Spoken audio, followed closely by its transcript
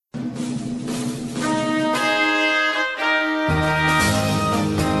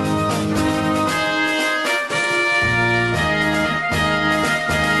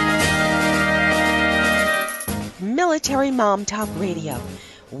Military Mom Talk Radio.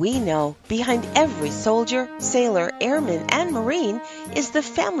 We know behind every soldier, sailor, airman, and Marine is the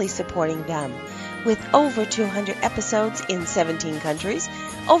family supporting them. With over 200 episodes in 17 countries,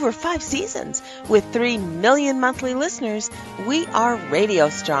 over 5 seasons, with 3 million monthly listeners, we are radio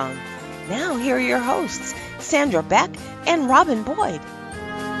strong. Now here are your hosts, Sandra Beck and Robin Boyd.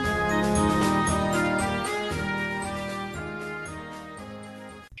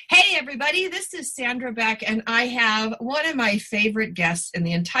 Hey everybody, this is Sandra Beck, and I have one of my favorite guests in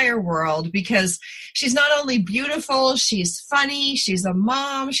the entire world because she's not only beautiful, she's funny, she's a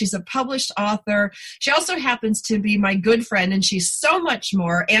mom, she's a published author. She also happens to be my good friend, and she's so much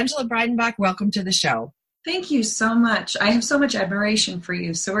more. Angela Breidenbach, welcome to the show. Thank you so much. I have so much admiration for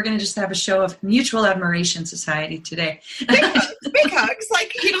you. So we're going to just have a show of mutual admiration society today. Big hugs.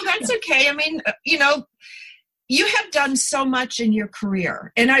 That's okay. I mean, you have done so much in your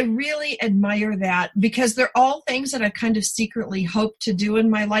career, and I really admire that because they're all things that I've kind of secretly hoped to do in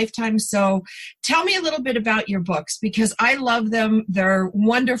my lifetime. So tell me a little bit about your books because I love them. They're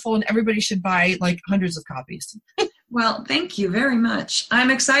wonderful, and everybody should buy hundreds of copies. Well, thank you very much.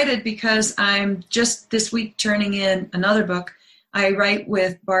 I'm excited because I'm just this week turning in another book. I write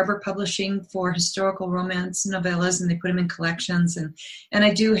with Barber Publishing for historical romance novellas, and they put them in collections. And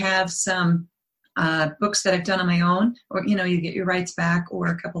I do have some books that I've done on my own, or, you get your rights back, or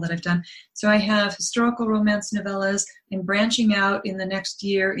a couple that I've done. So I have historical romance novellas and branching out in the next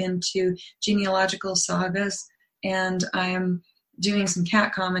year into genealogical sagas, and I'm doing some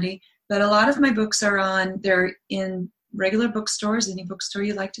cat comedy. But a lot of my books they're in regular bookstores, any bookstore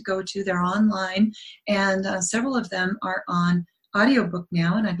you like to go to. They're online, and several of them are on audiobook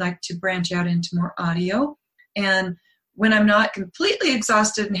now, and I'd like to branch out into more audio. And when I'm not completely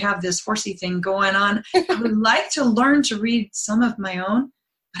exhausted and have this horsey thing going on, I would like to learn to read some of my own.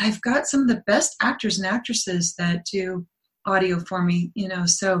 But I've got some of the best actors and actresses that do audio for me,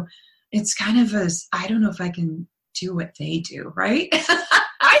 so it's kind of I don't know if I can do what they do, right?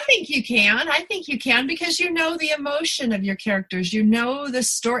 I think you can because you know the emotion of your characters. You know the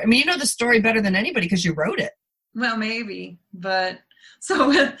story. I mean, you know the story better than anybody because you wrote it. Well, maybe, but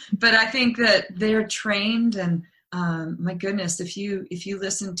I think that they're trained, and my goodness, if you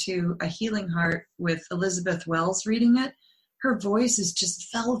listen to A Healing Heart with Elizabeth Wells reading it, her voice is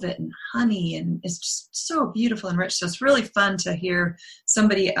just velvet and honey, and it's just so beautiful and rich. So it's really fun to hear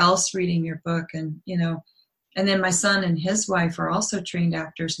somebody else reading your book, and and then my son and his wife are also trained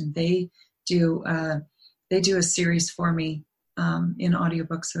actors, and they do a series for me in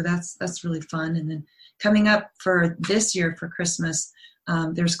audiobooks. So that's really fun. And then coming up for this year for Christmas,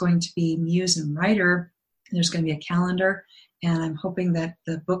 there's going to be Muse and Writer. There's going to be a calendar, and I'm hoping that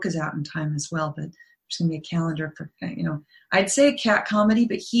the book is out in time as well. But there's going to be a calendar for I'd say cat comedy,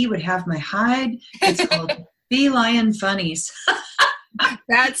 but he would have my hide. It's called Bee Lion Funnies.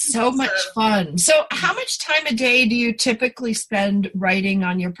 That's so much fun. So how much time a day do you typically spend writing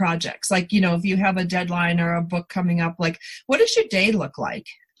on your projects? If you have a deadline or a book coming up, what does your day look like?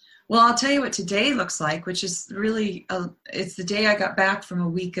 Well, I'll tell you what today looks like, which is really, it's the day I got back from a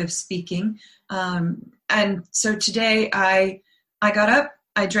week of speaking. And so today I got up,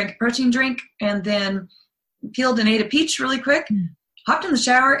 I drank a protein drink, and then peeled and ate a peach really quick. Hopped in the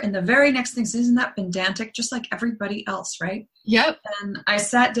shower, and the very next thing, isn't that pedantic? Just like everybody else, right? Yep. And I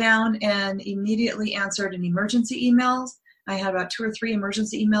sat down and immediately answered an emergency emails. I had about 2 or 3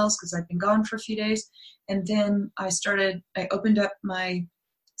 emergency emails because I'd been gone for a few days. And then I opened up my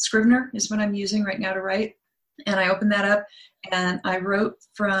Scrivener, is what I'm using right now to write. And I opened that up, and I wrote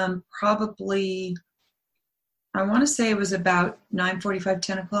from probably, I want to say it was about 9:45,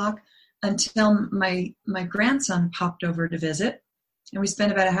 10 o'clock, until my grandson popped over to visit. And we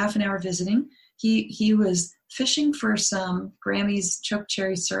spent about a half an hour visiting. He was fishing for some Grammy's choke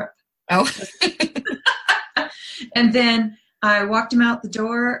cherry syrup. Oh. And then I walked him out the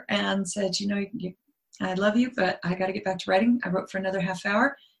door and said, I love you, but I got to get back to writing. I wrote for another half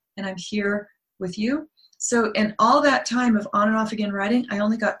hour, and I'm here with you. So in all that time of on and off again writing, I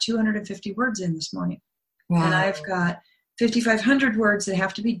only got 250 words in this morning. Wow. And I've got 5,500 words that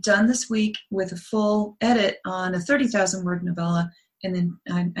have to be done this week with a full edit on a 30,000 word novella. And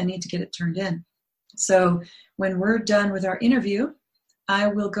then I need to get it turned in. So when we're done with our interview, I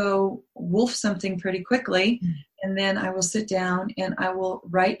will go wolf something pretty quickly, and then I will sit down and I will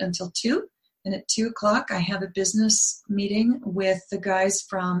write until 2. And at 2 o'clock, I have a business meeting with the guys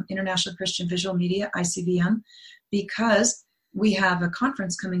from International Christian Visual Media, ICVM, because we have a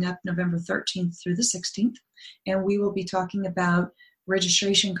conference coming up November 13th through the 16th, and we will be talking about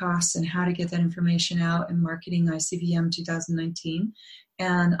registration costs and how to get that information out and marketing ICVM 2019.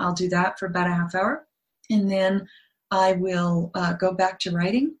 And I'll do that for about a half hour. And then I will go back to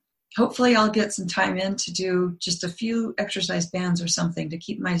writing. Hopefully I'll get some time in to do just a few exercise bands or something to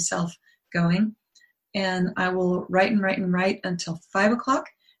keep myself going. And I will write and write and write until 5 o'clock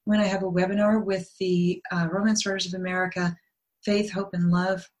when I have a webinar with the Romance Writers of America, Faith, Hope, and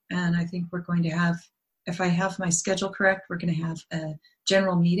Love. And I think we're going to have, if I have my schedule correct, we're going to have a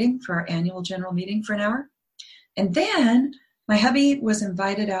general meeting for our annual general meeting for an hour. And then my hubby was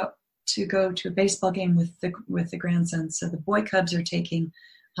invited out to go to a baseball game with the grandsons. So the boy Cubs are taking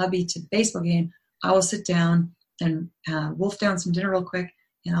hubby to the baseball game. I will sit down and wolf down some dinner real quick,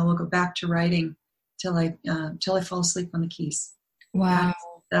 and I will go back to writing till I fall asleep on the keys. Wow.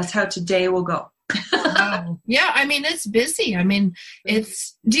 That's how today will go. Wow. Yeah, I mean, it's busy. I mean,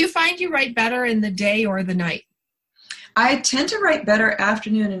 do you find you write better in the day or the night? I tend to write better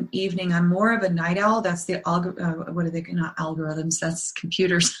afternoon and evening. I'm more of a night owl. That's the what are they? Not algorithms. That's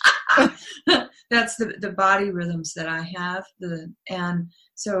computers. That's the body rhythms that I have. And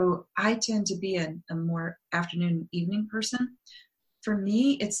so I tend to be a more afternoon and evening person. For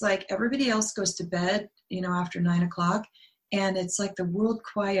me, it's like everybody else goes to bed, after 9 o'clock, and it's like the world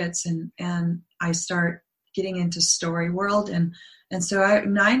quiets and I start getting into story world. And so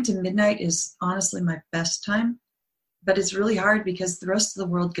 9 to midnight is honestly my best time. But it's really hard because the rest of the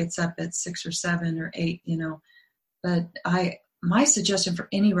world gets up at 6 or 7 or 8, But my suggestion for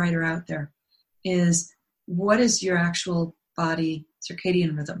any writer out there is, what is your actual body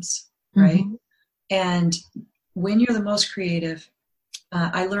circadian rhythms, right? Mm-hmm. And when you're the most creative,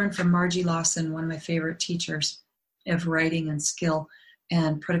 I learned from Margie Lawson, one of my favorite teachers of writing and skill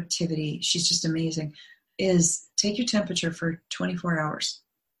and productivity. She's just amazing. Is take your temperature for 24 hours.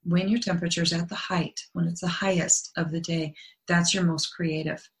 When your temperature is at the height, when it's the highest of the day, that's your most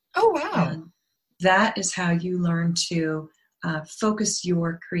creative. Oh, wow. And that is how you learn to focus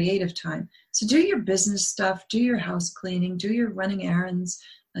your creative time. So do your business stuff, do your house cleaning, do your running errands,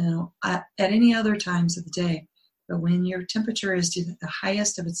 at any other times of the day. But when your temperature is to the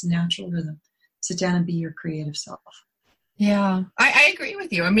highest of its natural rhythm, sit down and be your creative self. Yeah, I agree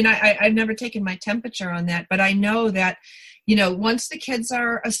with you. I mean, I've never taken my temperature on that, but I know that, once the kids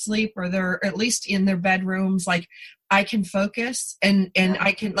are asleep or they're at least in their bedrooms, like I can focus and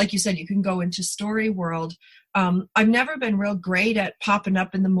I can, like you said, you can go into story world. I've never been real great at popping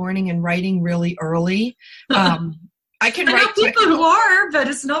up in the morning and writing really early. I can write people who are, but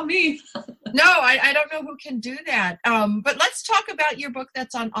it's not me. No, I don't know who can do that. But let's talk about your book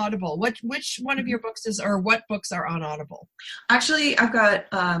that's on Audible. Which one of your books what books are on Audible? Actually, I've got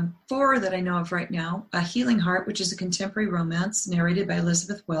 4 that I know of right now. A Healing Heart, which is a contemporary romance narrated by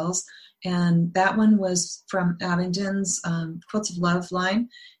Elizabeth Wells. And that one was from Abingdon's Quilts of Love line.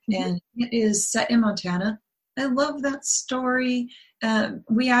 Mm-hmm. And it is set in Montana. I love that story. I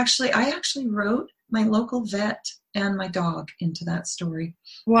actually wrote my local vet and my dog into that story.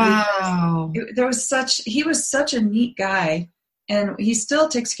 Wow. He was such a neat guy, and he still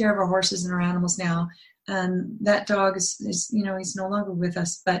takes care of our horses and our animals now. And that dog is he's no longer with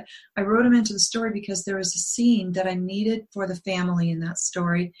us, but I wrote him into the story because there was a scene that I needed for the family in that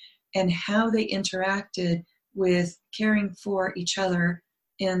story and how they interacted with caring for each other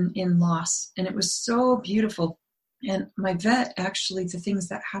in loss. And it was so beautiful. And my vet, actually, the things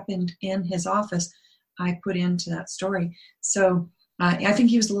that happened in his office, I put into that story. So I think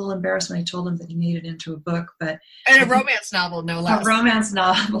he was a little embarrassed when I told him that he made it into a book, but and a romance novel, no less. A romance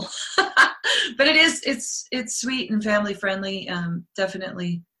novel, but it's sweet and family friendly,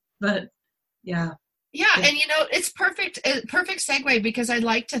 definitely. But yeah. Yeah, and it's perfect segue because I'd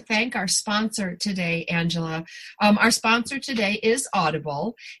like to thank our sponsor today, Angela. Our sponsor today is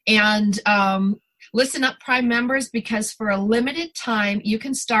Audible, and listen up, Prime members, because for a limited time, you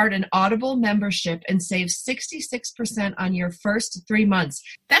can start an Audible membership and save 66% on your first 3 months.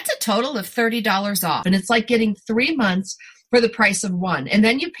 That's a total of $30 off, and it's like getting 3 months for the price of one. And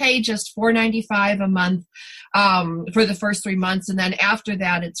then you pay just $4.95 a month for the first 3 months, and then after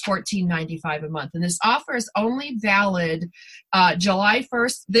that, it's $14.95 a month. And this offer is only valid July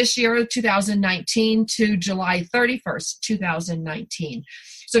 1st this year, 2019, to July 31st, 2019.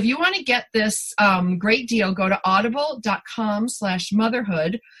 So if you want to get this great deal, go to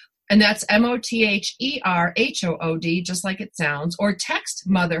audible.com/motherhood, and that's MOTHERHOOD, just like it sounds, or text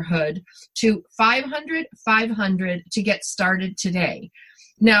motherhood to 500-500 to get started today.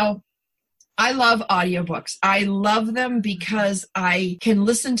 Now, I love audiobooks. I love them because I can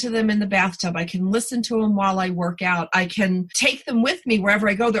listen to them in the bathtub. I can listen to them while I work out. I can take them with me wherever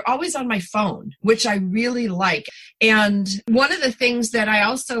I go. They're always on my phone, which I really like. And one of the things that I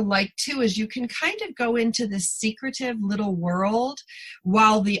also like too is you can kind of go into this secretive little world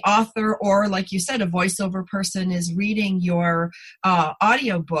while the author, or like you said, a voiceover person is reading your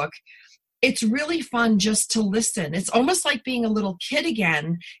audiobook. It's really fun just to listen. It's almost like being a little kid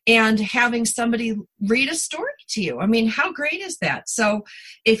again and having somebody read a story to you. I mean, how great is that? So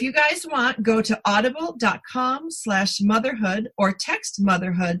if you guys want, go to audible.com/motherhood or text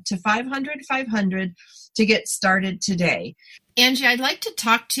motherhood to 500-500 to get started today. Angie, I'd like to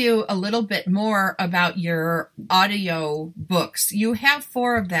talk to you a little bit more about your audio books. You have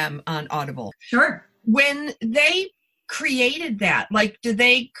 4 of them on Audible. Sure. When they created that, like, did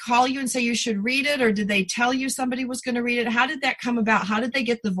they call you and say you should read it, or did they tell you somebody was going to read it? How did that come about? How did they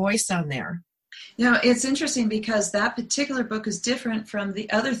get the voice on there? It's interesting because that particular book is different from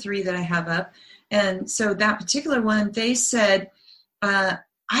the other 3 that I have up. And so that particular one, they said, I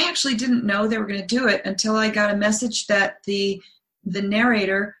actually didn't know they were going to do it until I got a message that the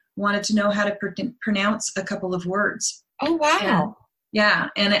narrator wanted to know how to pronounce a couple of words. Oh, wow.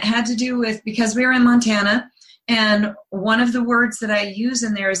 And it had to do with, because we were in Montana, and one of the words that I use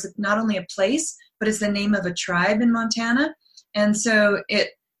in there is not only a place, but it's the name of a tribe in Montana. And so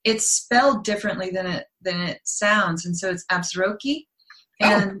it's spelled differently than it sounds. And so it's Absaroki.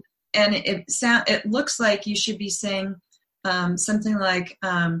 And it looks like you should be saying something like,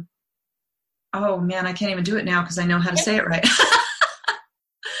 oh man, I can't even do it now because I know how to say it right.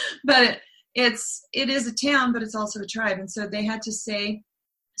 But it is a town, but it's also a tribe. And so they had to say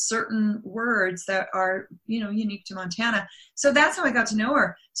certain words that are, unique to Montana. So that's how I got to know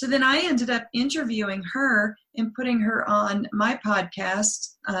her. So then I ended up interviewing her and putting her on my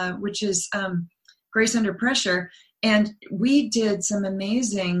podcast, which is Grace Under Pressure. And we did some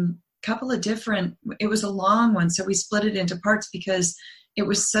amazing it was a long one. So we split it into parts because it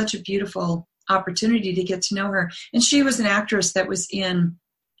was such a beautiful opportunity to get to know her. And she was an actress that was in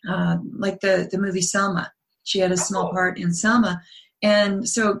the movie Selma. She had a small part in Selma. And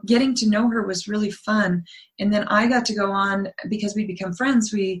so getting to know her was really fun. And then I got to go on, because we become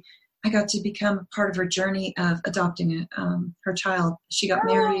friends, I got to become part of her journey of adopting her child. She got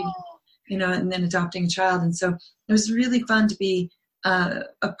married, and then adopting a child. And so it was really fun to be a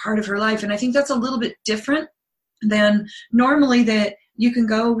part of her life. And I think that's a little bit different than normally, that you can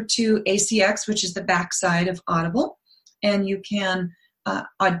go to ACX, which is the backside of Audible, and you can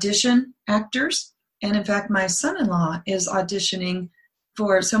audition actors. And in fact, my son-in-law is auditioning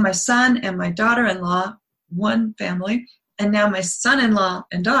so my son and my daughter-in-law, one family, and now my son-in-law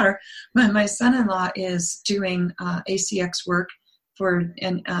and daughter. My son-in-law is doing ACX work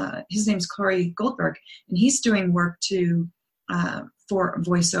and his name's Corey Goldberg, and he's doing work for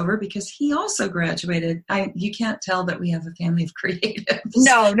voiceover because he also graduated. You can't tell that we have a family of creatives.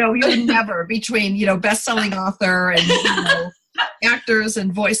 No, you would never, between, best-selling author and, actors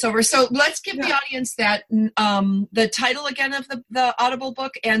and voiceover. So let's give the audience that the title again of the Audible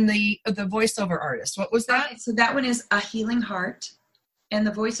book and the voiceover artist. What was that? So that one is A Healing Heart, and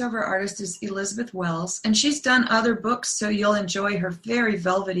the voiceover artist is Elizabeth Wells, and she's done other books, so you'll enjoy her very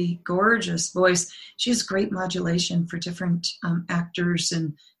velvety, gorgeous voice. She has great modulation for different actors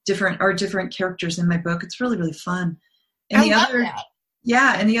and different characters in my book. It's really, really fun. And I love that.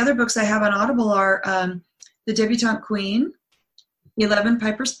 Yeah, and the other books I have on Audible are The Debutante Queen, 11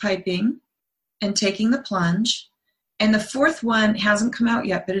 Pipers Piping, and Taking the Plunge. And the 4th one hasn't come out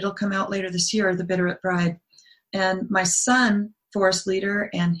yet, but it'll come out later this year, The Bitterroot Bride. And my son, Forrest Leader,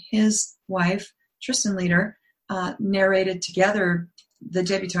 and his wife, Tristan Leader, narrated together The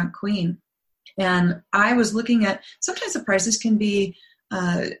Debutante Queen. And I was looking at, sometimes the prices can be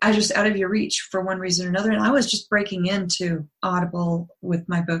just out of your reach for one reason or another. And I was just breaking into Audible with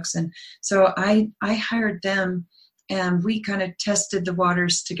my books. And so I hired them, and we kind of tested the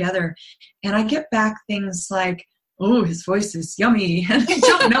waters together. And I get back things like, oh, his voice is yummy. And I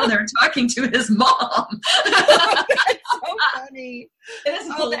don't know they're talking to his mom. That's so funny.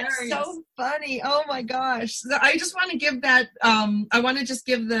 It's hilarious. That's so funny. Oh my gosh. I just want to give that, I want to just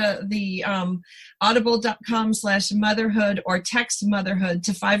give the audible.com/motherhood or text motherhood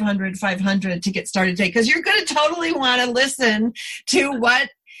to 500-500 to get started today. Because you're going to totally want to listen to what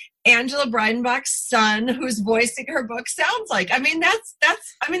Angela Breidenbach's son, who's voicing her book, sounds like. I mean, that's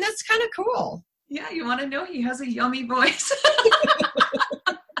kind of cool. Yeah, you want to know he has a yummy voice.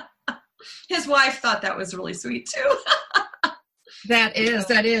 His wife thought that was really sweet too. That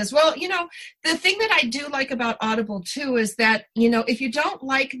is. Well, the thing that I do like about Audible too is that, if you don't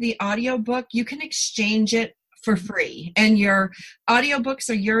like the audiobook, you can exchange it for free. And your audiobooks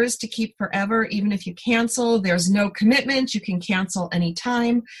are yours to keep forever, even if you cancel. There's no commitment. You can cancel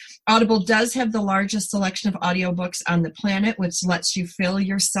anytime. Audible does have the largest selection of audiobooks on the planet, which lets you fill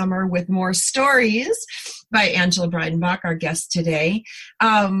your summer with more stories by Angela Breidenbach, our guest today.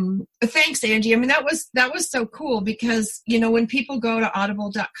 Thanks, Angie. I mean, that was so cool because, when people go to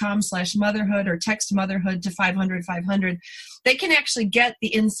audible.com/motherhood or text motherhood to 500-500, they can actually get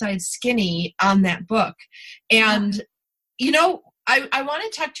the inside skinny on that book. And, I want to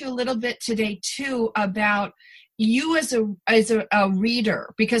talk to you a little bit today, too, about you as a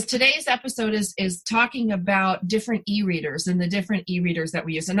reader, because today's episode is talking about different e-readers and the different e-readers that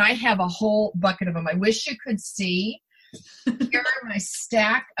we use. And I have a whole bucket of them. I wish you could see. Here are my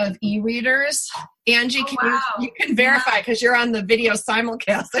stack of e-readers. Angie, you can verify because you're on the video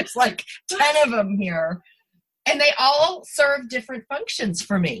simulcast. There's like 10 of them here. And they all serve different functions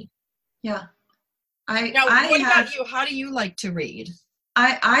for me. Yeah. What about you? How do you like to read?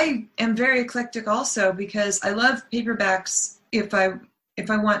 I am very eclectic also because I love paperbacks if I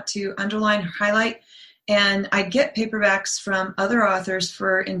want to underline, highlight, and I get paperbacks from other authors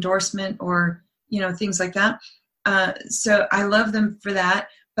for endorsement or, things like that. So I love them for that,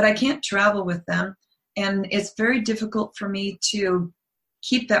 but I can't travel with them. And it's very difficult for me to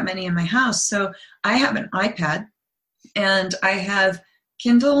keep that many in my house. So I have an iPad and I have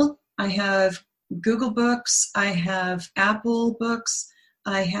Kindle, I have Google Books, I have Apple Books,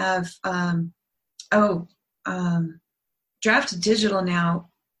 I have Draft Digital now,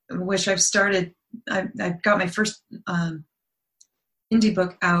 which I've started. I've got my first indie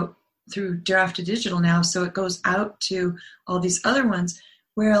book out through Draft Digital now, so it goes out to all these other ones.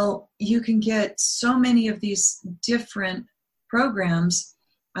 Well, you can get so many of these different programs.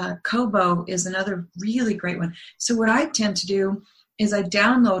 Kobo is another really great one. So what I tend to do is I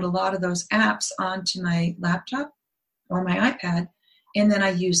download a lot of those apps onto my laptop or my iPad, and then I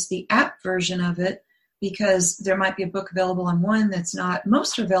use the app version of it because there might be a book available on one that's not.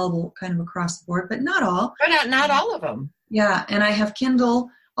 Most are available kind of across the board, but not all. But not all of them. Yeah, and I have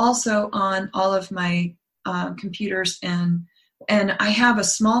Kindle also on all of my computers, and I have a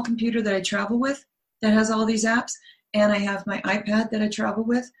small computer that I travel with that has all these apps, and I have my iPad that I travel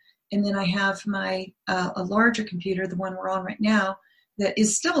with, and then I have my a larger computer, the one we're on right now, that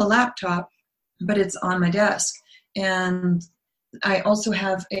is still a laptop, but it's on my desk. And I also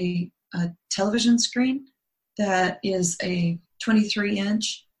have a television screen that is a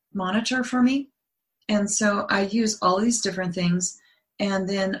 23-inch monitor for me. And so I use all these different things. And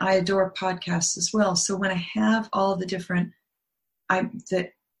then I adore podcasts as well. So when I have all the different,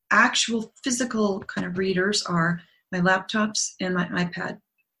 the actual physical kind of readers are my laptops and my iPad.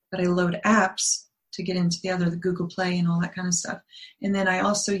 But I load apps to get into the Google Play and all that kind of stuff. And then I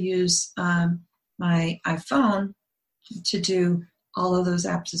also use my iPhone to do all of those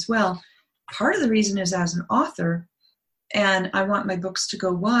apps as well. Part of the reason is as an author, and I want my books to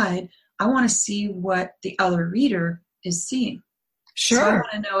go wide, I want to see what the other reader is seeing. Sure. So I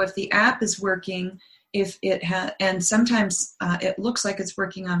want to know if the app is working, if it has, and sometimes it looks like it's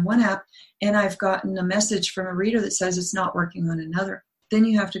working on one app, and I've gotten a message from a reader that says it's not working on another. Then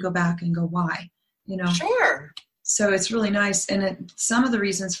you have to go back and go, why? Sure. So it's really nice. And some of the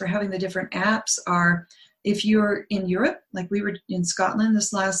reasons for having the different apps are if you're in Europe, like we were in Scotland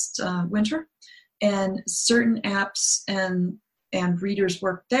this last winter, and certain apps and readers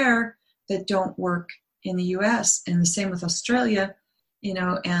work there that don't work in the US, and the same with Australia,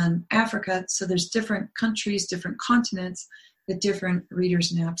 and Africa. So there's different countries, different continents that different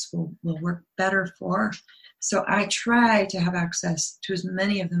readers and apps will work better for. So I try to have access to as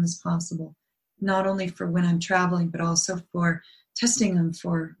many of them as possible, not only for when I'm traveling, but also for testing them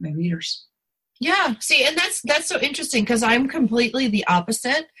for my readers. Yeah. See, and that's so interesting because I'm completely the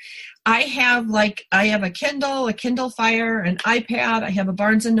opposite. I have a Kindle Fire, an iPad. I have a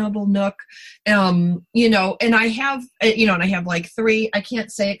Barnes and Noble Nook, and I have, and I have like 3. I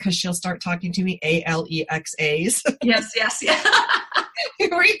can't say it because she'll start talking to me. Alexas. Yes.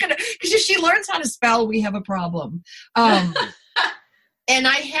 Because if she learns how to spell, we have a problem. And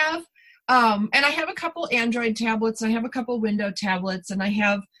I have a couple Android tablets, and I have a couple Windows tablets, and I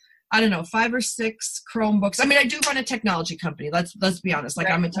have, 5 or 6 Chromebooks. I mean, I do run a technology company. Let's be honest.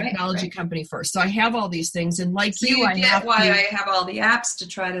 I'm a technology company first. So I have all these things, and I have all the apps to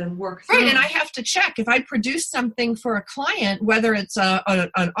try to work through. Right, and I have to check if I produce something for a client, whether it's an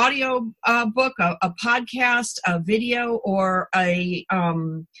audio book, a podcast, a video, or a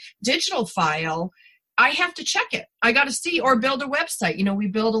digital file. I have to check it. I got to see, or build a website. We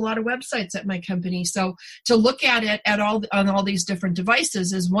build a lot of websites at my company. So to look at it on all these different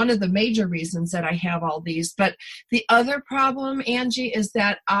devices is one of the major reasons that I have all these. But the other problem, Angie, is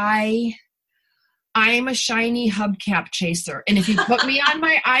that I'm a shiny hubcap chaser. And if you put me on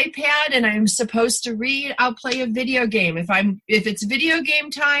my iPad and I'm supposed to read, I'll play a video game. If it's video game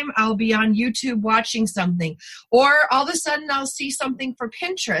time, I'll be on YouTube watching something. Or all of a sudden I'll see something for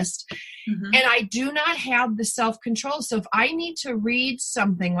Pinterest. Mm-hmm. And I do not have the self-control. So if I need to read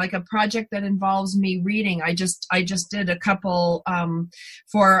something like a project that involves me reading, I just did a couple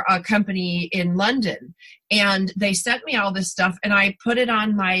for a company in London. And they sent me all this stuff, and I put it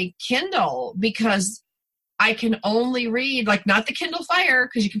on my Kindle because I can only read, like not the Kindle Fire,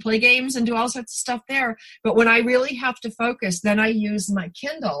 because you can play games and do all sorts of stuff there. But when I really have to focus, then I use my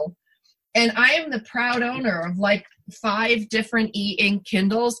Kindle. And I am the proud owner of like 5 different e-ink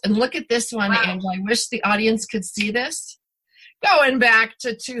Kindles. And look at this one, wow. And I wish the audience could see this. Going back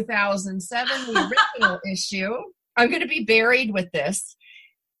to 2007, the original issue. I'm going to be buried with this.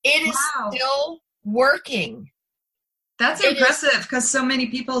 It is still working. That's impressive, because so many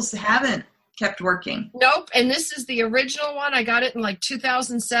people haven't kept working. Nope. And this is the original one. I got it in like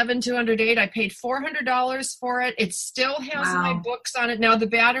 2007, 208. I paid $400 for it. It still has my books on it. Now the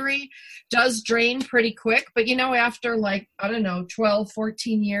battery does drain pretty quick, but after 12,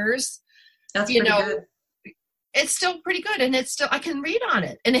 14 years, that's pretty good. It's still pretty good, and I can read on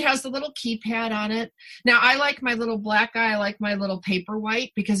it, and it has the little keypad on it. Now, I like my little black eye. I like my little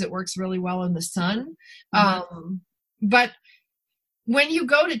Paperwhite because it works really well in the sun. Mm-hmm. But when you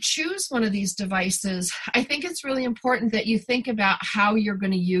go to choose one of these devices, I think it's really important that you think about how you're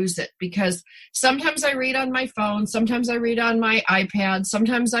going to use it, because sometimes I read on my phone, sometimes I read on my iPad,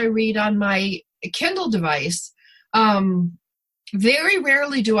 sometimes I read on my Kindle device. Very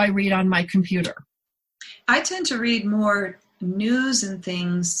rarely do I read on my computer. I tend to read more news and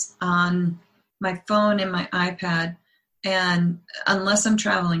things on my phone and my iPad, and unless I'm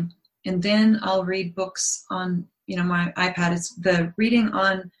traveling, and then I'll read books on my iPad. It's the reading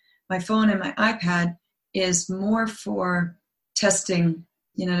on my phone and my iPad is more for testing,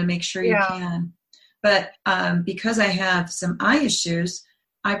 to make sure you can. But because I have some eye issues,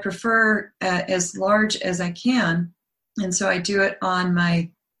 I prefer as large as I can, and so I do it on my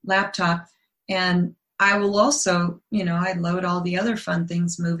laptop. And I will also, I load all the other fun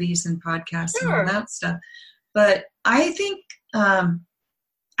things, movies and podcasts and all that stuff. But I think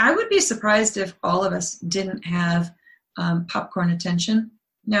I would be surprised if all of us didn't have popcorn attention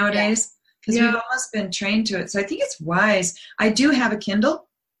nowadays, because we've almost been trained to it. So I think it's wise. I do have a Kindle,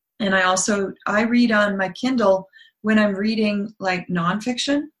 and I read on my Kindle when I'm reading like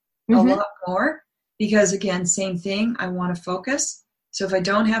nonfiction a lot more, because again, same thing, I want to focus. So if I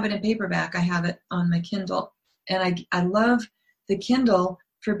don't have it in paperback, I have it on my Kindle. And I love the Kindle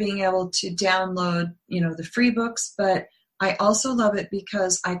for being able to download, the free books, but I also love it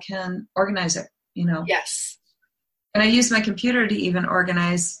because I can organize it, Yes. And I use my computer to even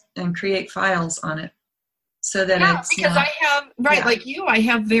organize and create files on it. So that because I have, like you, I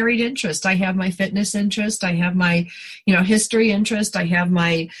have varied interest. I have my fitness interest. I have my, history interest. I have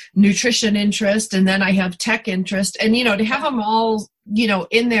my nutrition interest. And then I have tech interest. And, to have them all,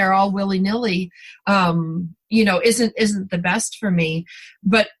 in there all willy-nilly, isn't the best for me.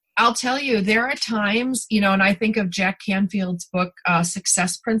 But I'll tell you, there are times, and I think of Jack Canfield's book,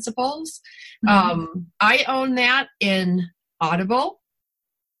 Success Principles. I own that in Audible,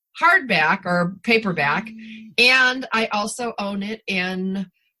 hardback or paperback, and I also own it in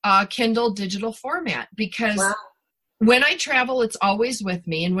Kindle digital format, because when I travel, it's always with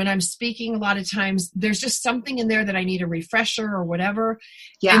me. And when I'm speaking, a lot of times there's just something in there that I need a refresher or whatever.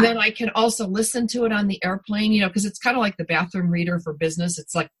 Yeah. And then I can also listen to it on the airplane, because it's kind of like the bathroom reader for business.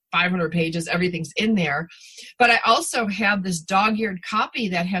 It's like 500 pages, everything's in there. But I also have this dog-eared copy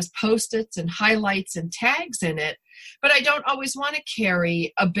that has Post-its and highlights and tags in it. But I don't always want to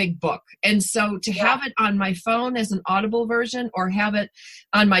carry a big book. And so to have it on my phone as an Audible version, or have it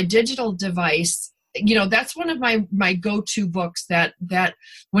on my digital device, that's one of my go-to books that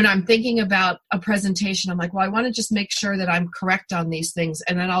when I'm thinking about a presentation, I'm like, well, I want to just make sure that I'm correct on these things.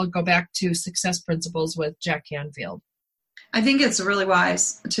 And then I'll go back to Success Principles with Jack Canfield. I think it's really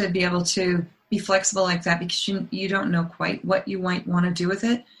wise to be able to be flexible like that, because you don't know quite what you might want to do with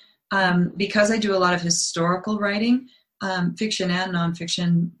it. Because I do a lot of historical writing, fiction and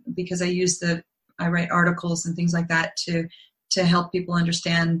nonfiction, because I write articles and things like that to help people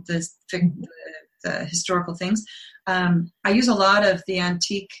understand the historical things. I use a lot of the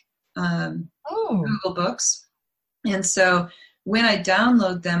antique Google books. And so when I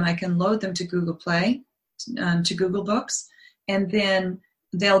download them, I can load them to Google Play, to Google Books, and then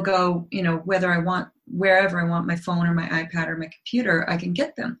they'll go, wherever I want my phone or my iPad or my computer, I can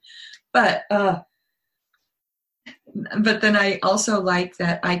get them. But then I also like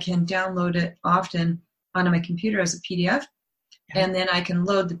that I can download it often onto my computer as a PDF, and then I can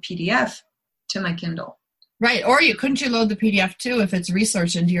load the PDF to my Kindle. Right. Or couldn't you load the PDF too if it's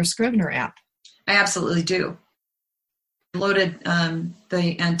research into your Scrivener app? I absolutely do. I loaded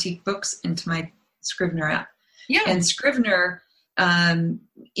the antique books into my Scrivener app. Yeah. And Scrivener,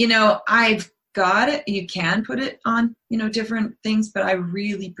 I've got it. You can put it on, different things, but I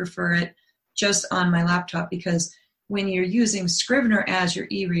really prefer it just on my laptop, because when you're using Scrivener as your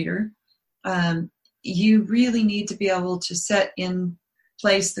e-reader, you really need to be able to set in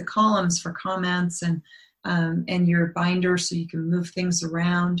place the columns for comments and your binder so you can move things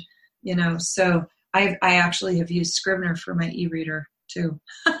around, So I actually have used Scrivener for my e-reader too.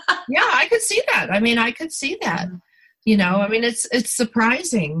 Yeah, I could see that. I could see that. It's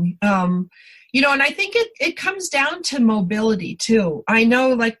surprising. And I think it comes down to mobility too. I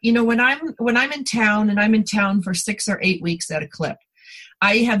know, when I'm in town, and I'm in town for 6 or 8 weeks at a clip,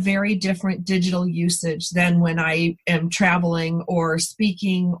 I have very different digital usage than when I am traveling or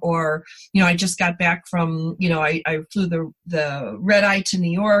speaking, or, I just got back from, I flew the red eye to New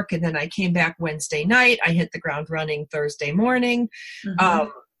York, and then I came back Wednesday night. I hit the ground running Thursday morning. Mm-hmm.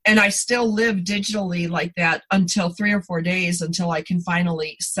 And I still live digitally like that until 3 or 4 days until I can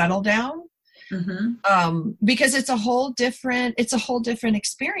finally settle down. Mm-hmm. Because it's a whole different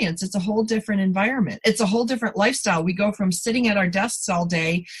experience. It's a whole different environment. It's a whole different lifestyle. We go from sitting at our desks all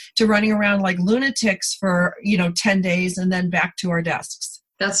day to running around like lunatics for, 10 days and then back to our desks.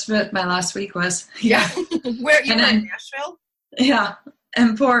 That's what my last week was. Yeah. Where you were in Nashville? Yeah.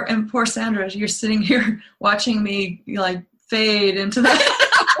 And poor Sandra, you're sitting here watching me fade into that.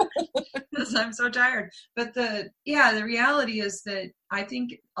 Because I'm so tired. But the reality is that I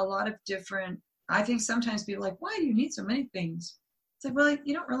think sometimes people are like, why do you need so many things? It's like, well,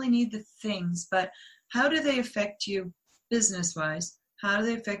 you don't really need the things, but how do they affect you business-wise? How do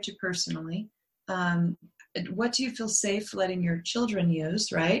they affect you personally? What do you feel safe letting your children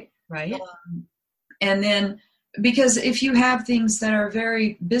use, right? Right. And then, because if you have things that are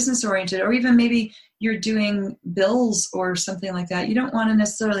very business-oriented, or even maybe you're doing bills or something like that, you don't want to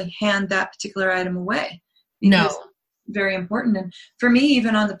necessarily hand that particular item away. No. It's very important. And for me,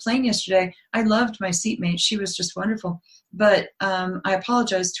 even on the plane yesterday, I loved my seatmate. She was just wonderful. But I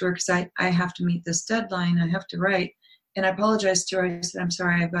apologized to her because I have to meet this deadline. I have to write. And I apologized to her. I said, I'm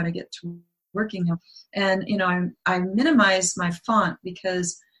sorry, I've got to get to working now. And, I minimize my font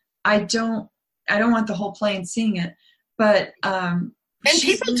because I don't want the whole plane seeing it. But and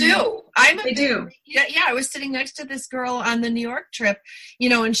people do. They do. Yeah. I was sitting next to this girl on the New York trip,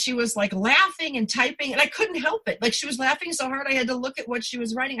 and she was laughing and typing, and I couldn't help it. She was laughing so hard I had to look at what she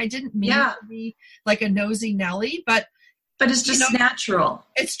was writing. I didn't mean to be like a nosy Nelly, but it's just natural.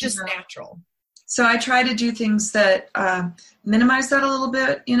 It's just natural. So I try to do things that minimize that a little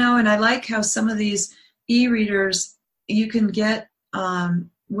bit, and I like how some of these e-readers you can get,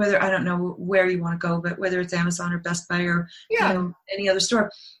 whether, I don't know where you want to go, but whether it's Amazon or Best Buy or any other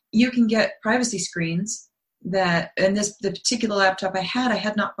store, you can get privacy screens that, and the particular laptop I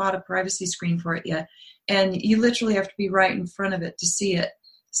had not bought a privacy screen for it yet. And you literally have to be right in front of it to see it.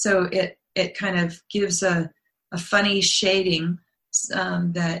 So it kind of gives a funny shading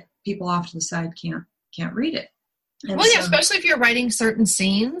that people off to the side can't read it. And especially if you're writing certain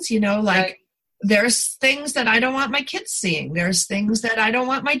scenes, right. There's things that I don't want my kids seeing. There's things that I don't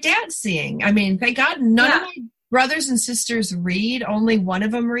want my dad seeing. Thank God none of my brothers and sisters read. Only one of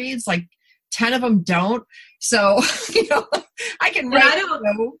them reads. 10 of them don't. So, I can write.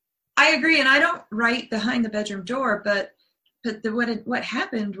 I agree. And I don't write behind the bedroom door, but what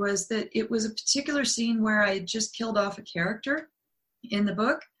happened was that it was a particular scene where I had just killed off a character in the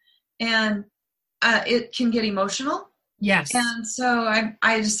book, and it can get emotional. Yes. And so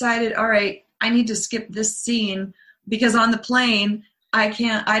I decided, all right, I need to skip this scene because on the plane, I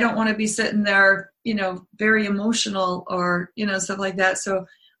don't want to be sitting there, very emotional or, stuff like that. So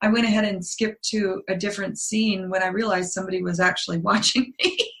I went ahead and skipped to a different scene when I realized somebody was actually watching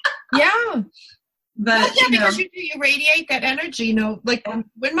me. Yeah. But because you radiate that energy,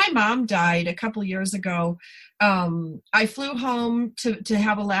 when my mom died a couple years ago, I flew home to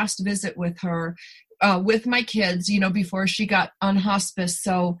have a last visit with her. With my kids, before she got on hospice.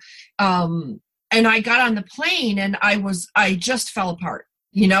 So, and I got on the plane and I just fell apart.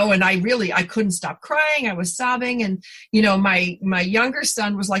 And I couldn't stop crying. I was sobbing. And, my younger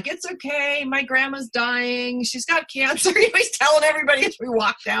son was like, it's okay. My grandma's dying. She's got cancer. He's telling everybody as we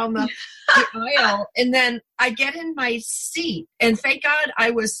walk down the aisle. And then I get in my seat, and thank God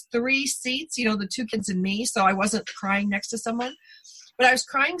I was 3 seats, the 2 kids and me. So I wasn't crying next to someone, but I was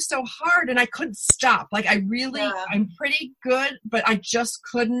crying so hard and I couldn't stop. Like I'm pretty good, but I just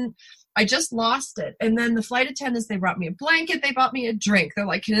couldn't. I just lost it. And then the flight attendants, they brought me a blanket. They bought me a drink. They're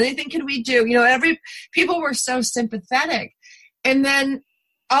like, can we do? People were so sympathetic. And then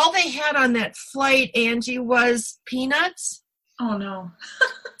all they had on that flight, Angie, was peanuts. Oh, no.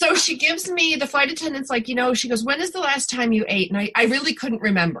 So she gives me, the flight attendant's like, she goes, when is the last time you ate? And I really couldn't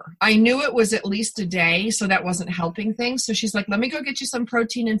remember. I knew it was at least a day, so that wasn't helping things. So she's like, let me go get you some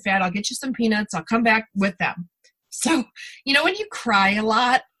protein and fat. I'll get you some peanuts. I'll come back with them. So, when you cry a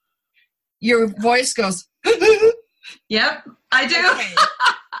lot, your voice goes, yep, I do. Okay.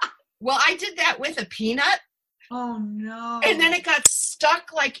 Well, I did that with a peanut. Oh, no. And then it got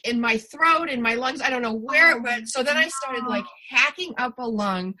stuck like in my throat, in my lungs. I don't know where it went. So then I started like hacking up a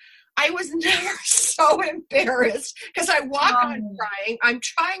lung. I was never so embarrassed because I walk on crying. I'm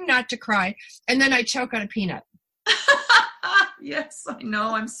trying not to cry. And then I choke on a peanut. Yes, I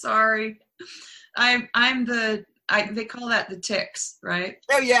know. I'm sorry. They call that the tics, right?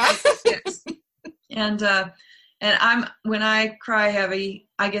 Oh yeah. Tics. And when I cry heavy,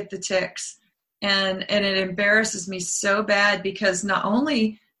 I get the tics, and it embarrasses me so bad because not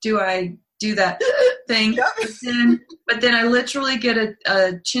only do I do that thing, but then I literally get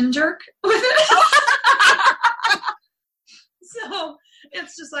a chin jerk with it. So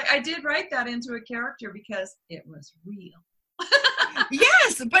it's just like I did write that into a character because it was real.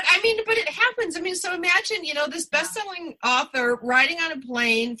 Yes, but it happens. So imagine, this best-selling author riding on a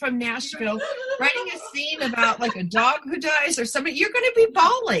plane from Nashville, writing a scene about like a dog who dies or something. You're going to be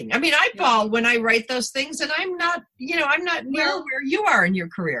bawling. I bawl when I write those things, and I'm not near where you are in your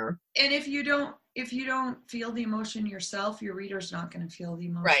career. And if you don't feel the emotion yourself, your reader's not going to feel the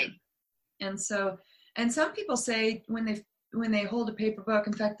emotion. Right. And some people say when they hold a paper book,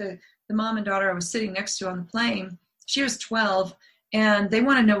 in fact, the mom and daughter I was sitting next to on the plane, she was 12, and they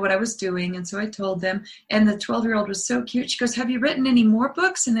want to know what I was doing. And so I told them, and the 12-year-old was so cute. She goes, have you written any more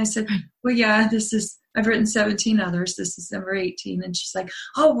books? And I said, well, yeah, I've written 17 others. This is number 18. And she's like,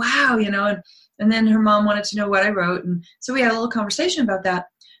 oh, wow. And then her mom wanted to know what I wrote. And so we had a little conversation about that.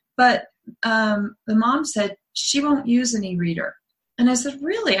 But the mom said she won't use an e-reader. And I said,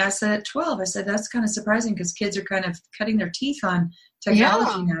 really? I said, at 12, I said, that's kind of surprising because kids are kind of cutting their teeth on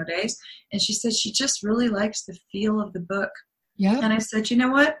technology nowadays. And she said she just really likes the feel of the book. Yeah. And I said, you know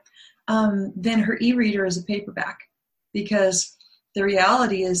what? Then her e-reader is a paperback, because the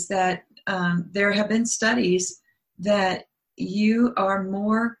reality is that there have been studies that you are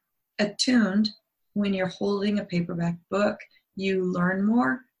more attuned when you're holding a paperback book. You learn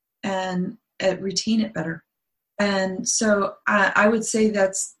more and retain it better. And so I would say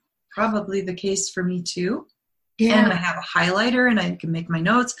that's probably the case for me too. Yeah. And I have a highlighter and I can make my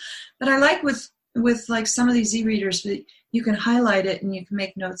notes. But I like with like some of these e-readers, you can highlight it and you can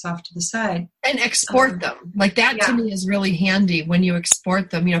make notes off to the side. And export them. Like that to me is really handy when you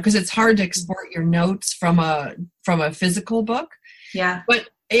export them, because it's hard to export your notes from a physical book. Yeah. But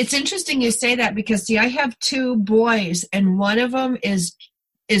it's interesting you say that because, I have 2 boys and one of them is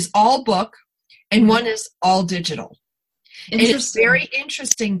all book and one is all digital. And it's very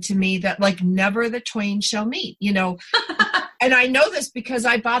interesting to me that like never the twain shall meet, And I know this because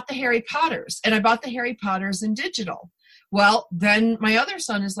I bought the Harry Potters, and I bought the Harry Potters in digital. Well, then my other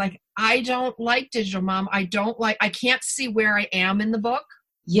son is like, I don't like digital, Mom. I can't see where I am in the book.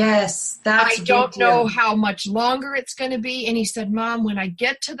 Yes, that's I don't know how much longer it's going to be. And he said, Mom, when I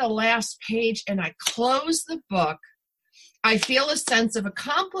get to the last page and I close the book, I feel a sense of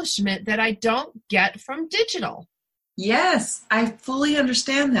accomplishment that I don't get from digital. Yes, I fully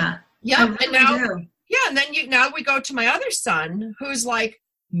understand that. Yeah, really and now, do. And then now we go to my other son, who's like,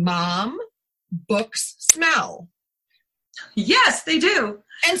 Mom, books smell. Yes, they do.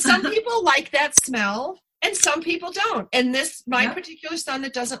 And some people like that smell, and some people don't. And my particular son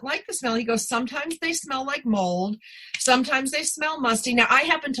that doesn't like the smell, he goes, sometimes they smell like mold, sometimes they smell musty. Now, I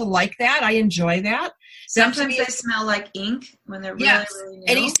happen to like that. I enjoy that. Sometimes they smell like ink when they're really, really new.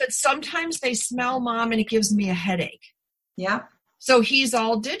 And he said, sometimes they smell, Mom, and it gives me a headache. Yeah. So he's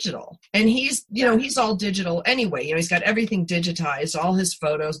all digital, and he's all digital anyway. He's got everything digitized, all his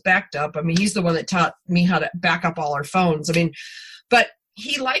photos backed up. He's the one that taught me how to back up all our phones. But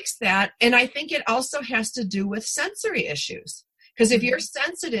he likes that. And I think it also has to do with sensory issues. Because if you're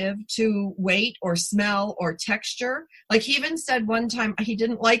sensitive to weight or smell or texture, like he even said one time he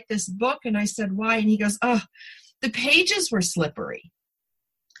didn't like this book, and I said, why? And he goes, oh, the pages were slippery.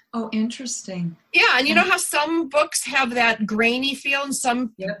 Oh, interesting. Yeah, and you know how some books have that grainy feel and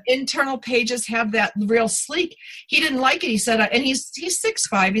some internal pages have that real sleek? He didn't like it. He said, and he's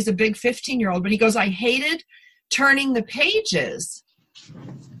 6'5", he's a big 15-year-old, but he goes, I hated turning the pages.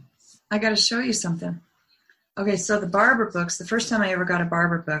 I got to show you something. Okay, so the Barber books, the first time I ever got a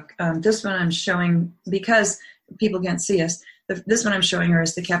Barber book, this one I'm showing, because people can't see us, this one I'm showing her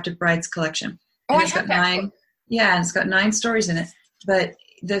is the Captive Brides collection. Oh, and it's got 9, and it's got 9 stories in it, but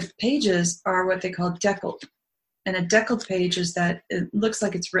the pages are what they call deckled. And a deckled page is that it looks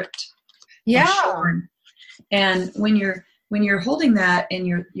like it's ripped. Yeah. Shorn. And when you're holding that and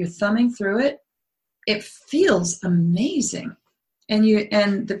you're thumbing through it, it feels amazing.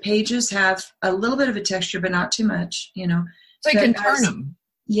 And the pages have a little bit of a texture, but not too much, you know. So you can turn them.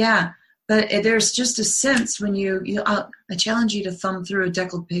 Yeah. But there's just a sense when I challenge you to thumb through a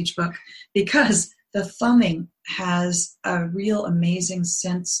deckled page book, because the thumbing has a real amazing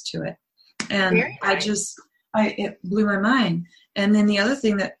sense to it. And it blew my mind. And then the other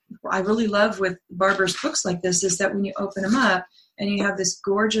thing that I really love with Barber's books like this is that when you open them up and you have this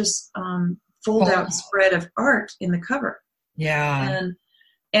gorgeous fold-out spread of art in the cover. Yeah.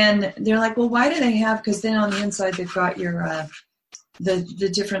 And they're like, well, why do they have, because then on the inside they've got your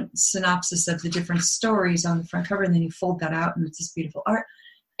the different synopsis of the different stories on the front cover, and then you fold that out and it's this beautiful art.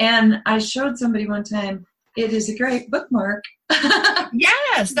 And I showed somebody one time, it is a great bookmark.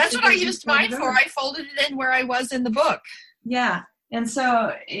 Yes, that's what I used mine for. I folded it in where I was in the book. Yeah. And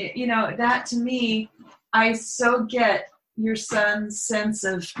so, you know, that to me, I so get your son's sense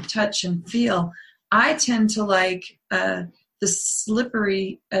of touch and feel. I tend to like the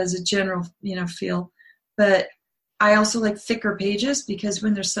slippery as a general, you know, feel. But I also like thicker pages, because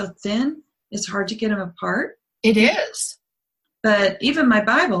when they're so thin, it's hard to get them apart. It is. But even my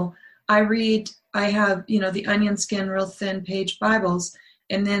Bible, I have, you know, the onion skin, real thin page Bibles,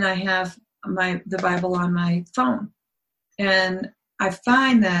 and then I have the Bible on my phone. And I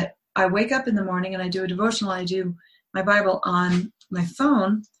find that I wake up in the morning and I do a devotional. I do my Bible on my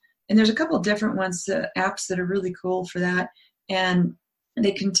phone, and there's a couple of different ones, apps that are really cool for that. And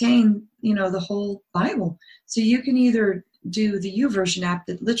they contain, you know, the whole Bible. So you can either do the YouVersion app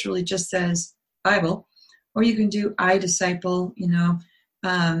that literally just says Bible, or you can do iDisciple, you know.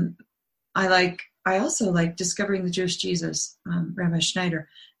 I also like Discovering the Jewish Jesus, Rabbi Schneider.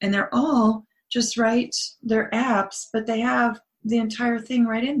 And they're all just they're apps, but they have the entire thing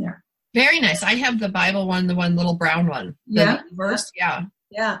right in there. Very nice. I have the Bible one, the one little brown one. Yeah. Verse. Yeah.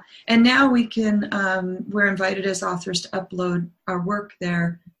 Yeah. And now we can, we're invited as authors to upload our work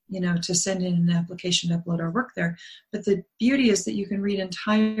there, you know, to send in an application to upload our work there. But the beauty is that you can read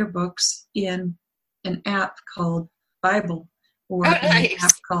entire books in an app called Bible, or an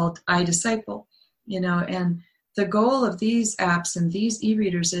app called iDisciple, you know. And the goal of these apps and these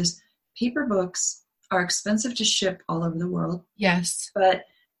e-readers is, paper books are expensive to ship all over the world. Yes. But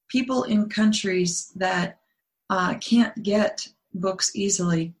people in countries that can't get books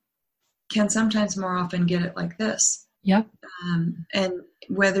easily can sometimes more often get it like this. Yep. And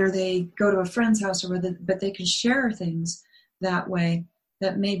whether they go to a friend's house but they can share things that way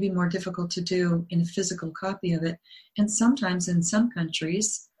that may be more difficult to do in a physical copy of it. And sometimes in some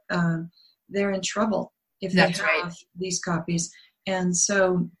countries, they're in trouble if they have these copies. And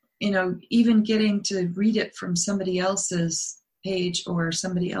so, you know, even getting to read it from somebody else's page or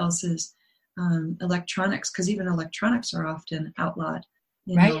somebody else's electronics, because even electronics are often outlawed.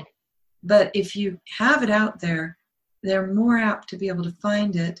 You know? But if you have it out there, they're more apt to be able to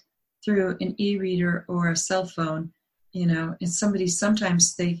find it through an e-reader or a cell phone, you know. And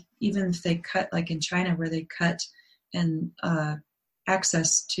sometimes even if they cut, like in China where they cut and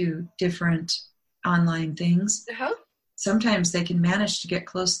access to different online things, sometimes they can manage to get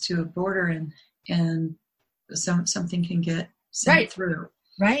close to a border and something can get sent through.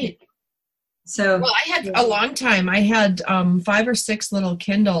 Right. So, well, I had a long time. I had 5 or 6 little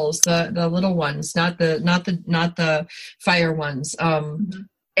Kindles, the little ones, not the Fire ones.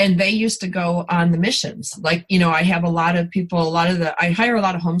 And they used to go on the missions. Like, you know, I have a lot of people, I hire a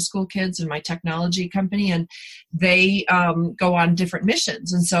lot of homeschool kids in my technology company, and they go on different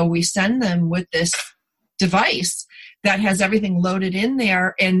missions. And so we send them with this device that has everything loaded in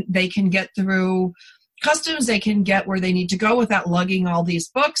there, and they can get through customs, they can get where they need to go without lugging all these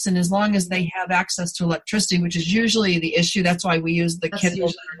books. And as long as they have access to electricity, which is usually the issue, that's why we use the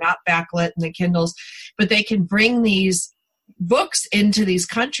Kindles that are not backlit and the Kindles, but they can bring these books into these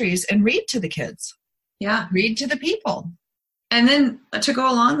countries and read to the kids. Yeah. Read to the people. And then to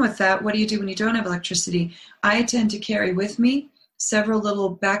go along with that, what do you do when you don't have electricity? I tend to carry with me several little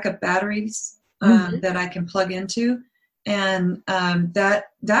backup batteries that I can plug into. And that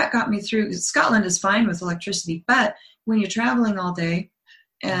got me through. Scotland is fine with electricity, but when you're traveling all day,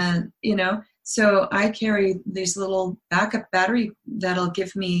 and so I carry these little backup battery that'll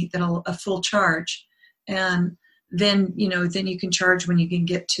give me a full charge, and then then you can charge when you can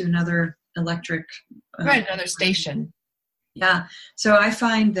get to another electric another station. Yeah, so I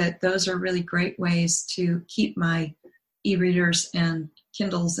find that those are really great ways to keep my e-readers and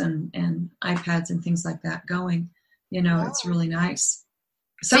Kindles and iPads and things like that going. It's really nice.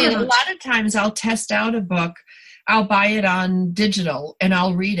 See, and a lot of times I'll test out a book, I'll buy it on digital and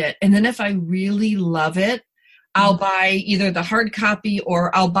I'll read it. And then if I really love it, I'll buy either the hard copy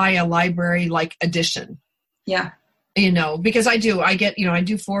or I'll buy a library like edition. Yeah. Because I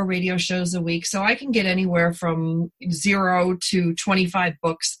do 4 radio shows a week, so I can get anywhere from 0 to 25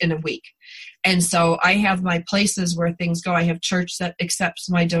 books in a week. And so I have my places where things go. I have church that accepts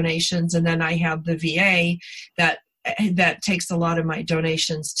my donations, and then I have the VA that takes a lot of my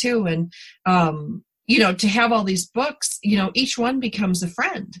donations too. And, to have all these books, each one becomes a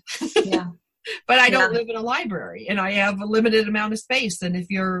friend. Yeah. But I don't live in a library, and I have a limited amount of space. And if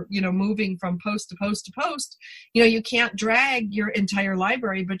you're, moving from post to post to post, you can't drag your entire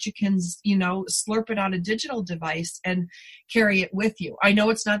library, but you can, slurp it on a digital device and carry it with you. I know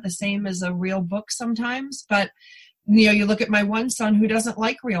it's not the same as a real book sometimes, but you look at my one son who doesn't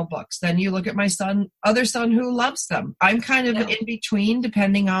like real books. Then you look at my other son who loves them. I'm kind of in between,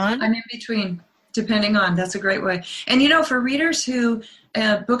 depending on. I'm in between. Depending on, that's a great way. And for readers who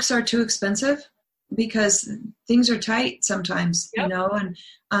books are too expensive because things are tight sometimes, and when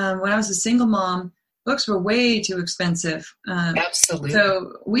I was a single mom, books were way too expensive. Absolutely.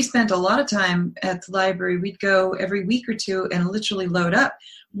 So we spent a lot of time at the library. We'd go every week or two and literally load up.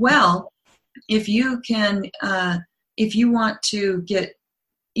 Well, if you want to get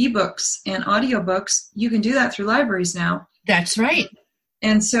ebooks and audiobooks, you can do that through libraries now. That's right.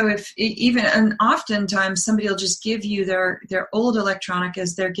 And so and oftentimes somebody will just give you their old electronic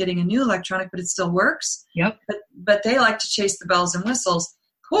as they're getting a new electronic, but it still works. Yep. But they like to chase the bells and whistles.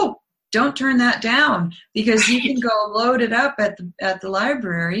 Whoa, don't turn that down, because you can go load it up at the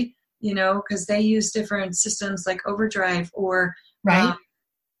library, because they use different systems like Overdrive or,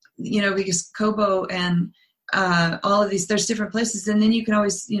 because Kobo and all of these, there's different places. And then you can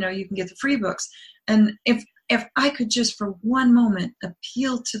always, you can get the free books. And if I could just for one moment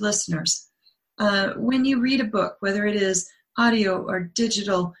appeal to listeners, when you read a book, whether it is audio or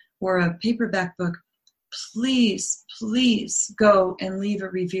digital or a paperback book, please go and leave a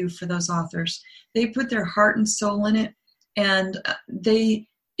review for those authors. They put their heart and soul in it, and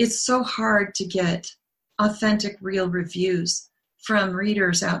it's so hard to get authentic, real reviews from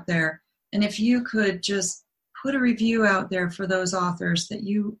readers out there. And if you could just put a review out there for those authors that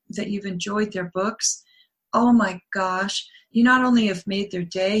you've enjoyed their books, oh my gosh, you not only have made their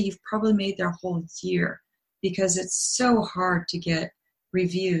day, you've probably made their whole year, because it's so hard to get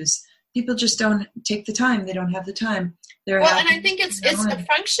reviews. People just don't take the time. They don't have the time. And I think it's a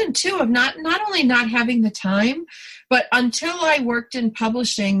function too of not only not having the time, but until I worked in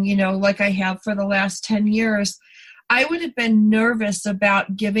publishing, like I have for the last 10 years, I would have been nervous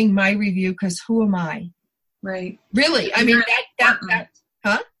about giving my review, because who am I? Right. Really? I mean, that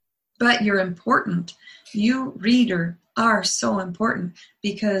huh? But you're important. You, reader, are so important,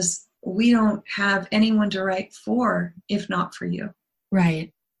 because we don't have anyone to write for if not for you.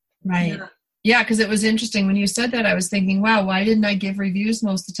 Right. Yeah, because it was interesting when you said that. I was thinking, wow, why didn't I give reviews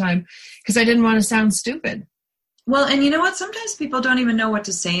most of the time? Because I didn't want to sound stupid. Well, and you know what? Sometimes people don't even know what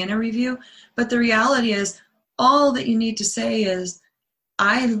to say in a review, but the reality is all that you need to say is,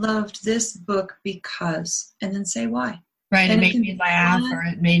 I loved this book because, and then say why. Right, and it made me laugh, or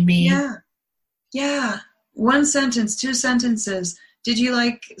it made me... Yeah. 1 sentence, 2 sentences. Did you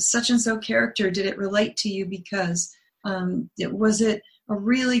like such and so character? Did it relate to you because was it a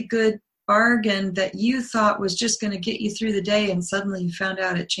really good bargain that you thought was just going to get you through the day, and suddenly you found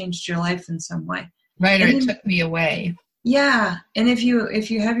out it changed your life in some way? Right, or it took me away. Yeah, and if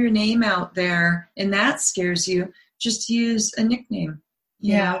you have your name out there and that scares you, just use a nickname.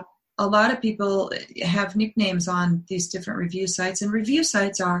 You know, a lot of people have nicknames on these different review sites, and review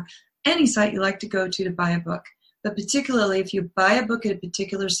sites are any site you like to go to buy a book. But particularly if you buy a book at a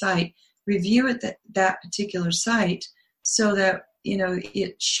particular site, review it at that particular site so that,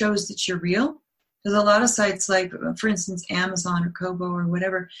 it shows that you're real. Because a lot of sites, like, for instance, Amazon or Kobo or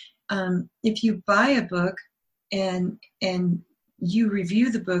whatever, if you buy a book and you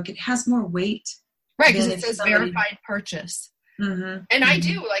review the book, it has more weight. Right, because it says verified purchase. Mm-hmm. And I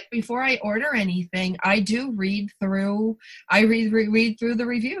do, like, before I order anything, I do read through the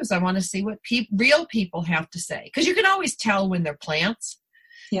reviews. I want to see what real people have to say, because you can always tell when they're plants.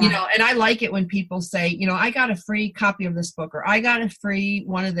 Yeah. And I like it when people say, I got a free copy of this book, or I got a free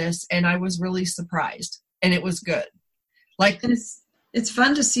one of this, and I was really surprised, and it was good. Like, and it's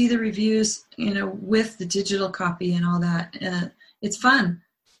fun to see the reviews, with the digital copy and all that. It's fun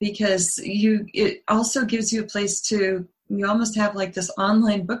because it also gives you a place to. You almost have like this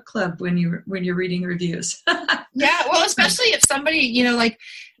online book club when you're reading reviews. Yeah, well, especially if somebody, like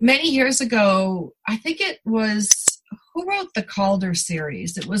many years ago, I think it was, who wrote the Calder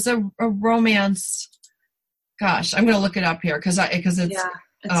series? It was a romance. Gosh, I'm going to look it up here because it's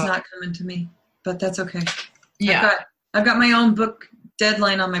not coming to me, but that's okay. Yeah, I've got my own book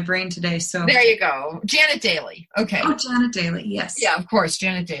deadline on my brain today. So there you go. Janet Daly. Okay. Oh, Janet Daly. Yes. Yeah, of course.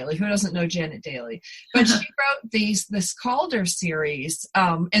 Janet Daly. Who doesn't know Janet Daly? But she wrote this Calder series,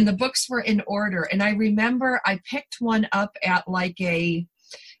 and the books were in order. And I remember I picked one up at like the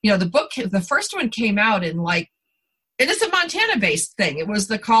first one came out in and it's a Montana-based thing. It was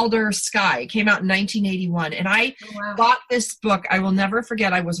the Calder Sky. It came out in 1981. And I bought this book. I will never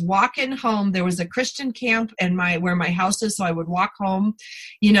forget. I was walking home. There was a Christian camp where my house is, so I would walk home,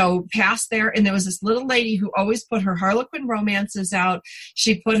 past there. And there was this little lady who always put her Harlequin romances out.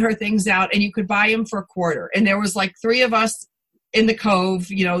 She put her things out, and you could buy them for $1. And there was like 3 of us in the cove,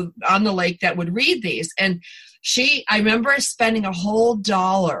 on the lake that would read these. And I remember spending a whole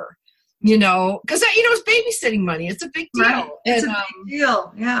 $1. Because it was babysitting money. It's a big deal. Right. It's a big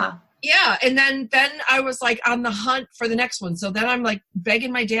deal. Yeah. Yeah. And then I was like on the hunt for the next one. So then I'm like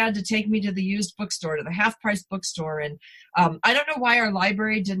begging my dad to take me to the used bookstore, to the half-price bookstore. And I don't know why our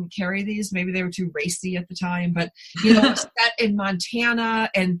library didn't carry these. Maybe they were too racy at the time. But, it's set in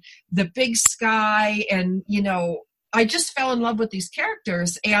Montana and the big sky. And, I just fell in love with these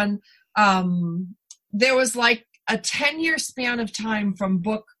characters. And there was like a 10-year span of time from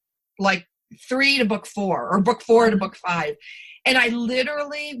book 3 to book 4, or book 4 to book 5. And I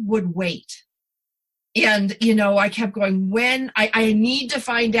literally would wait. And, I kept going, when I need to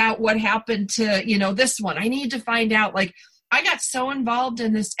find out what happened to, this one. I need to find out, I got so involved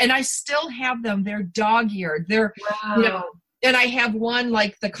in this, and I still have them. They're dog-eared. They're, and I have one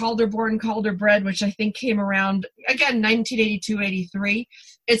like the Calder Born, Calder Bred, which I think came around, again, 1982, 83.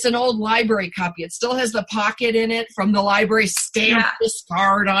 It's an old library copy. It still has the pocket in it from the library, stamped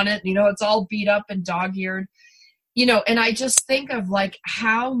discard on it. It's all beat up and dog-eared. And I just think of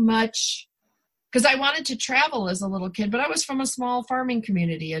how much, because I wanted to travel as a little kid, but I was from a small farming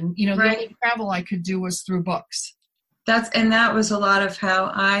community, and, the only travel I could do was through books. That was a lot of how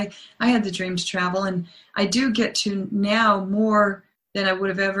I had the dream to travel, and I do get to now more than I would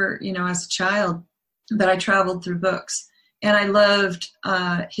have ever, as a child, that I traveled through books. And I loved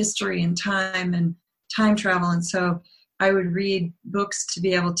history and time travel, and so I would read books to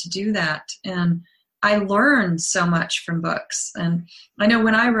be able to do that. And I learned so much from books. And I know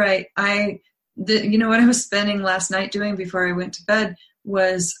when I write, what I was spending last night doing before I went to bed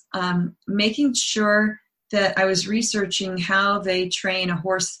was making sure that I was researching how they train a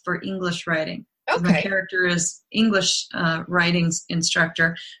horse for English writing. Okay. My character is English writing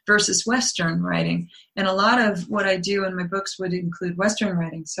instructor versus Western writing. And a lot of what I do in my books would include Western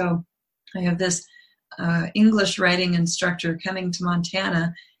writing. So I have this English writing instructor coming to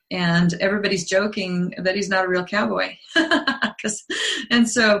Montana, and everybody's joking that he's not a real cowboy. And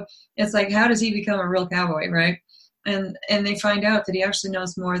so it's like, how does he become a real cowboy, right? And they find out that he actually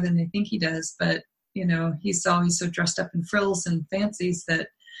knows more than they think he does, but he's always so dressed up in frills and fancies that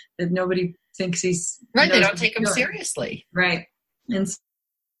nobody thinks he's right. They don't take him seriously, right? And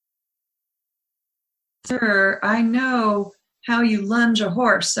sir, I know how you lunge a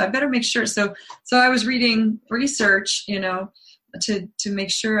horse, so I better make sure. So I was reading research, to make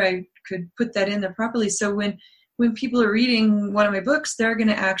sure I could put that in there properly. So when people are reading one of my books, they're going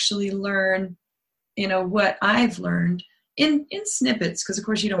to actually learn, what I've learned. In snippets, because of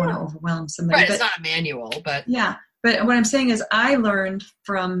course you don't want to overwhelm somebody. Right, it's not a manual, but yeah. But what I'm saying is, I learned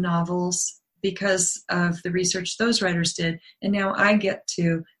from novels because of the research those writers did, and now I get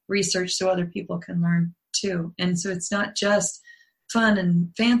to research so other people can learn too. And so it's not just fun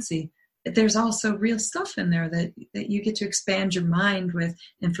and fancy. There's also real stuff in there that you get to expand your mind with.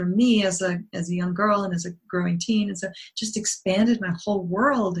 And for me, as a young girl and as a growing teen, and so just expanded my whole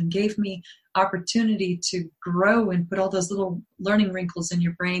world and gave me opportunity to grow and put all those little learning wrinkles in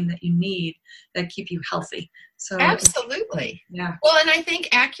your brain that you need that keep you healthy. So absolutely. Yeah. Well, and I think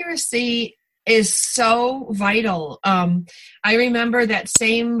accuracy is so vital. I remember that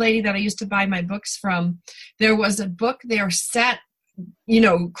same lady that I used to buy my books from, there was a book there set,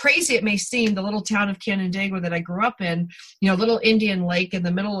 crazy it may seem, the little town of Canandaigua that I grew up in, little Indian Lake in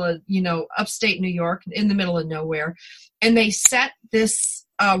the middle of, upstate New York, in the middle of nowhere. And they set this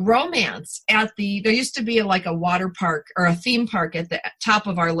romance there used to be like a water park or a theme park at the top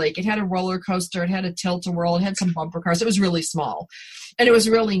of our lake. It had a roller coaster, it had a tilt-a-whirl, it had some bumper cars. It was really small, and it was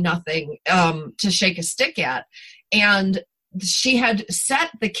really nothing to shake a stick at. And she had set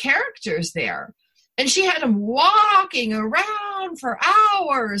the characters there, and she had them walking around for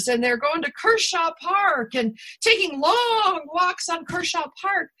hours, and they're going to Kershaw Park and taking long walks on Kershaw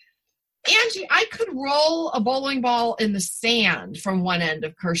Park. Angie, I could roll a bowling ball in the sand from one end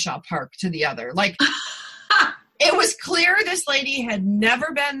of Kershaw Park to the other. Like, it was clear this lady had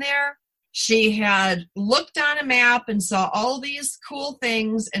never been there. She had looked on a map and saw all these cool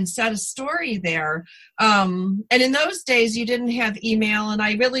things and set a story there. And in those days, you didn't have email, and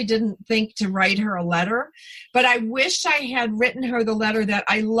I really didn't think to write her a letter. But I wish I had written her the letter that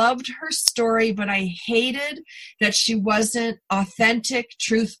I loved her story, but I hated that she wasn't authentic,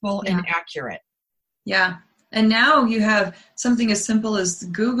 truthful, and accurate. Yeah. And now you have something as simple as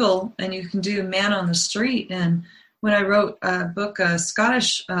Google, and you can do Man on the Street. And when I wrote a book,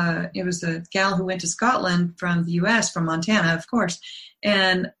 it was a gal who went to Scotland from the U.S., from Montana, of course.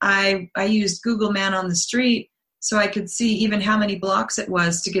 And I used Google Man on the Street so I could see even how many blocks it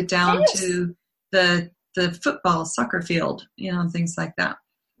was to get down to the football, soccer field, things like that.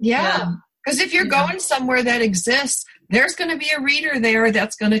 Yeah. Because if you're going somewhere that exists, there's going to be a reader there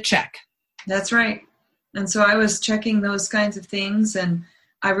that's going to check. That's right. And so I was checking those kinds of things, and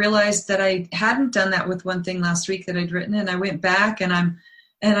I realized that I hadn't done that with one thing last week that I'd written, and I went back, and I'm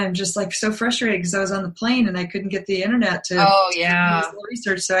just like so frustrated because I was on the plane and I couldn't get the internet to do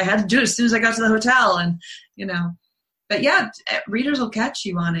research, so I had to do it as soon as I got to the hotel, and But yeah, readers will catch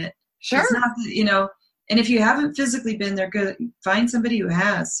you on it. Sure. It's not, and if you haven't physically been there, good, find somebody who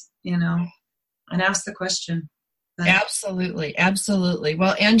has, and ask the question. But Absolutely. Absolutely.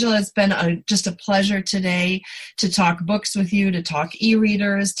 Well, Angela, it's been just a pleasure today to talk books with you, to talk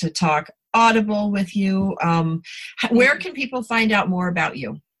e-readers, to talk Audible with you. Where can people find out more about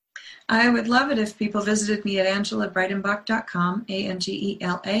you? I would love it if people visited me at AngelaBreidenbach.com,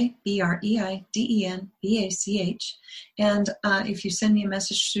 AngelaBreidenbach. And if you send me a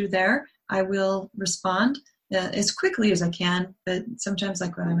message through there, I will respond as quickly as I can. But sometimes,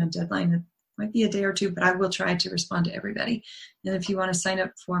 like when I'm on deadline, it might be a day or two, but I will try to respond to everybody. And if you want to sign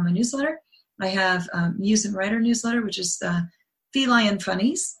up for my newsletter, I have Muse and Writer newsletter, which is Feline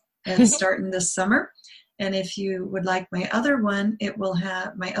Funnies. It's starting this summer. And if you would like my other one, it will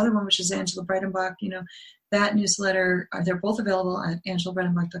have my other one, which is Angela Breidenbach. That newsletter, they're both available at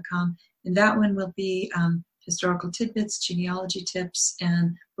AngelaBreidenbach.com. And that one will be historical tidbits, genealogy tips,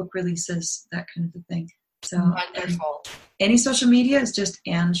 and book releases, that kind of a thing. So wonderful. Any social media is just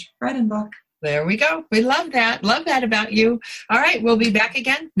Ange Breidenbach. There we go. We love that. Love that about you. All right. We'll be back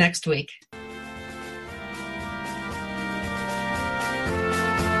again next week.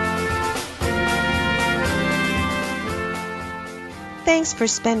 Thanks for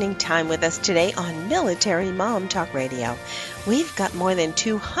spending time with us today on Military Mom Talk Radio. We've got more than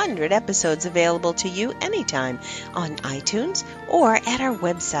 200 episodes available to you anytime on iTunes or at our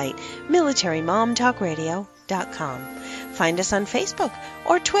website, militarymomtalkradio.com. Find us on Facebook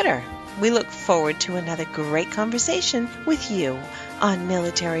or Twitter. We look forward to another great conversation with you on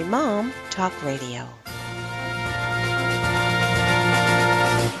Military Mom Talk Radio.